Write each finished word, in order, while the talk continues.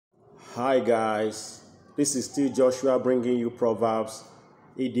Hi guys, this is still Joshua bringing you proverbs,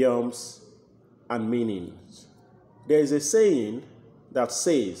 idioms, and meanings. There is a saying that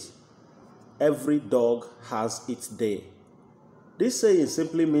says, every dog has its day. This saying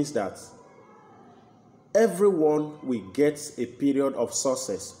simply means that everyone will get a period of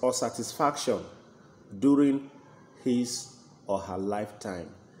success or satisfaction during his or her lifetime.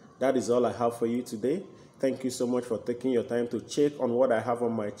 That is all I have for you today. Thank you so much for taking your time to check on what I have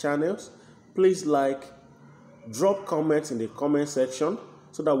on my channels. Please drop comments in the comment section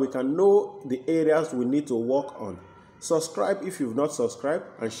so that we can know the areas we need to work on. Subscribe if you've not subscribed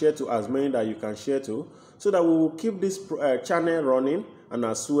and share to as many that you can share to so that we will keep this channel running and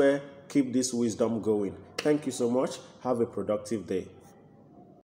I swear keep this wisdom going. Thank you so much. Have a productive day.